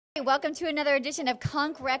Welcome to another edition of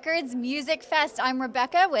Conch Records Music Fest. I'm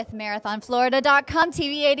Rebecca with MarathonFlorida.com,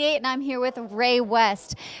 TV88, and I'm here with Ray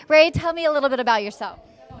West. Ray, tell me a little bit about yourself.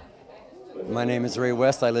 My name is Ray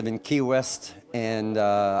West. I live in Key West, and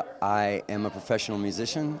I am a professional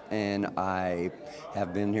musician, and I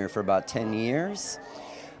have been here for about 10 years.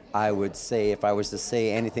 I would say, if I was to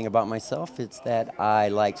say anything about myself, it's that I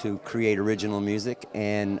like to create original music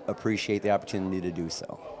and appreciate the opportunity to do so.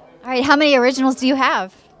 All right, how many originals do you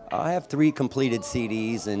have? I have 3 completed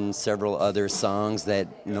CDs and several other songs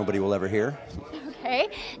that nobody will ever hear. Okay.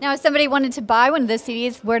 Now, if somebody wanted to buy one of those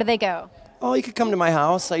CDs, where do they go? Oh, you could come to my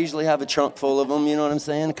house. I usually have a trunk full of them, you know what I'm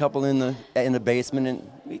saying? A couple in the basement,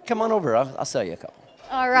 and come on over. I'll sell you a couple.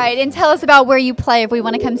 All right, and tell us about where you play if we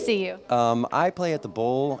want to come see you. I play at the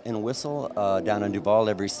Bowl and Whistle down in Duval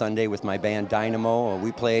every Sunday with my band Dynamo.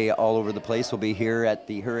 We play all over the place. We'll be here at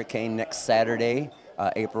the Hurricane next Saturday,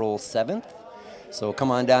 April 7th. So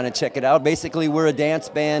come on down and check it out. Basically, we're a dance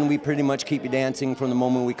band. We pretty much keep you dancing from the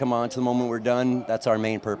moment we come on to the moment we're done. That's our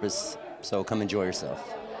main purpose. So come enjoy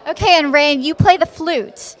yourself. Okay, and Ray, you play the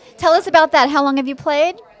flute. Tell us about that. How long have you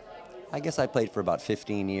played? I guess I played for about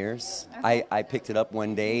 15 years. Okay. I picked it up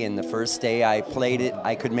one day, and the first day I played it,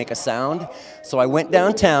 I could make a sound. So I went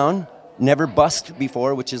downtown, never busked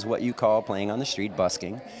before, which is what you call playing on the street,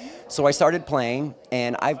 busking. So I started playing,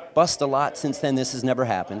 and I've busked a lot since then. This has never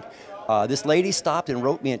happened. This lady stopped and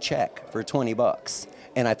wrote me a check for 20 bucks.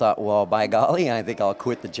 And I thought, well, by golly, I think I'll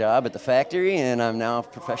quit the job at the factory, and I'm now a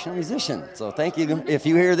professional musician. So thank you. If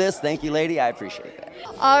you hear this, thank you, lady. I appreciate that.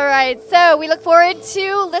 All right, so we look forward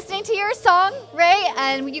to listening to your song, Ray,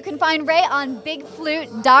 and you can find Ray on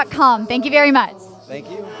bigflute.com. Thank you very much.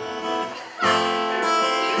 Thank you.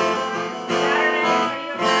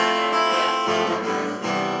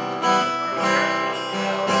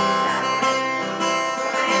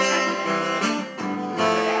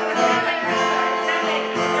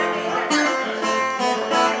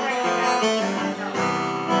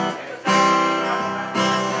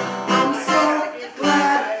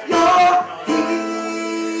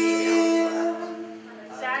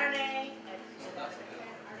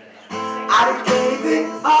 I gave it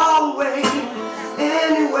all away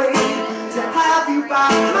anyway to have you by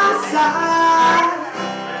my side.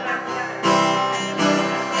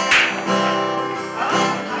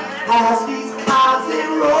 As these clouds they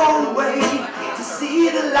roll away to see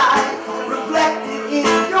the light reflected in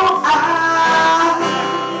your eyes,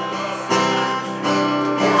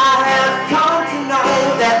 and I have come to know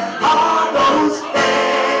that all those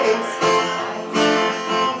things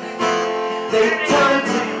they turn to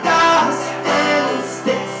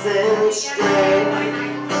straight.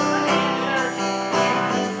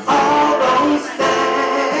 All those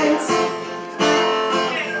things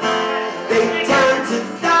they turn to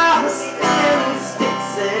dust and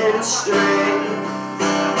sticks and string.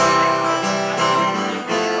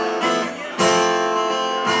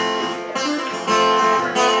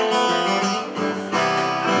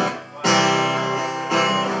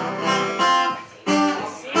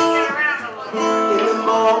 In the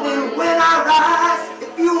morning when I rise,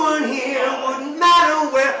 if you weren't here, wouldn't matter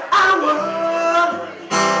where I was.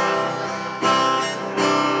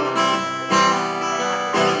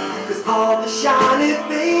 'Cause all the shiny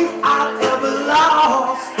things I've ever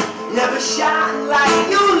lost never shine like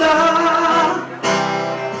your love.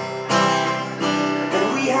 And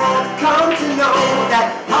we have come to know that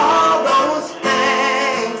all those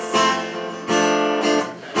things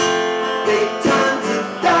they turn to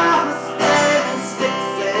dust and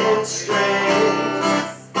sticks and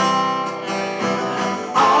strings.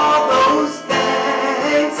 All those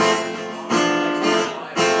things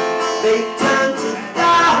they turn to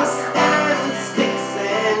dust and sticks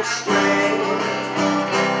and strings.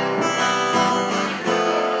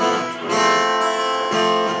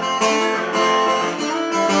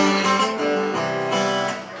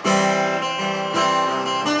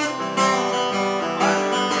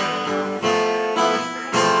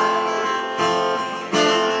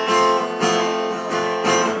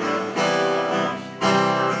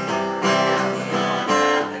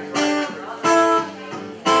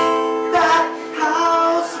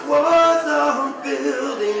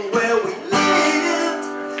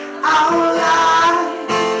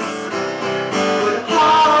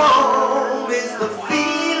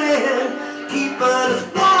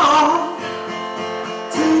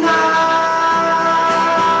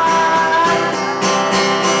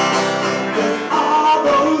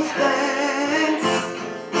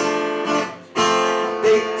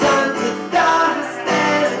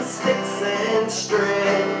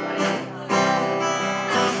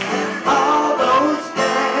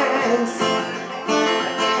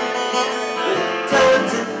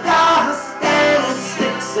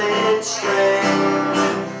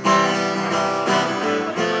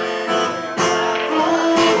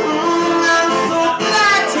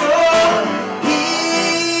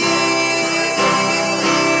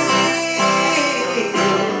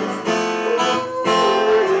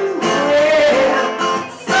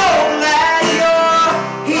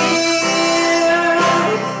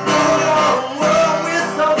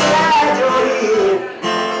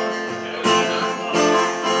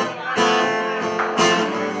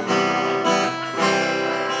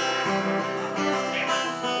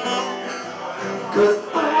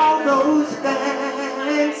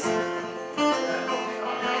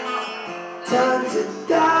 turn to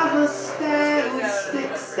dust and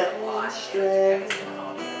sticks and string.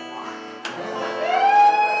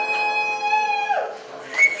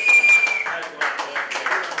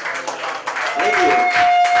 Thank you.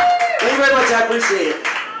 Thank you very much. I appreciate it.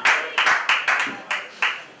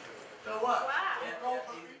 So what?